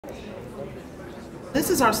This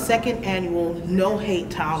is our second annual No Hate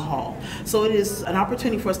Town Hall. So it is an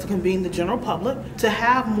opportunity for us to convene the general public, to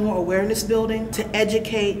have more awareness building, to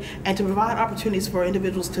educate, and to provide opportunities for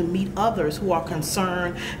individuals to meet others who are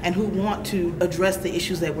concerned and who want to address the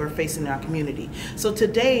issues that we're facing in our community. So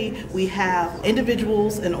today we have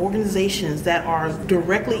individuals and organizations that are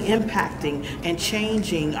directly impacting and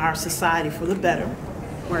changing our society for the better.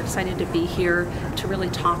 We're excited to be here to really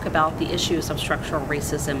talk about the issues of structural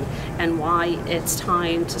racism and why it's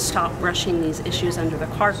time to stop brushing these issues under the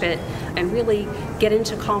carpet and really get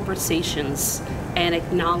into conversations and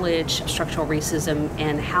acknowledge structural racism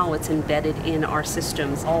and how it's embedded in our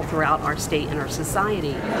systems all throughout our state and our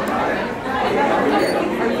society.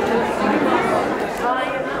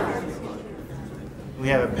 We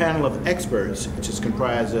have a panel of experts, which is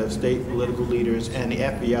comprised of state political leaders and the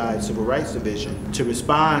FBI Civil Rights Division, to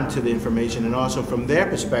respond to the information and also from their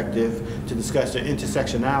perspective to discuss the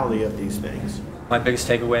intersectionality of these things. My biggest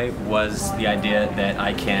takeaway was the idea that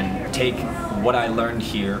I can take what I learned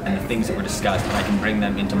here and the things that were discussed and I can bring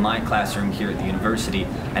them into my classroom here at the university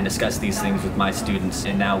and discuss these things with my students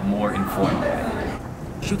in now more informed way.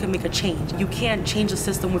 You can make a change. You can't change the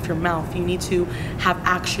system with your mouth. You need to have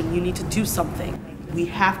action. You need to do something. We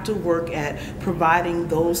have to work at providing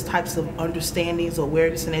those types of understandings,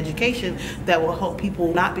 awareness, and education that will help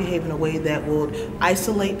people not behave in a way that will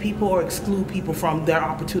isolate people or exclude people from their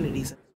opportunities.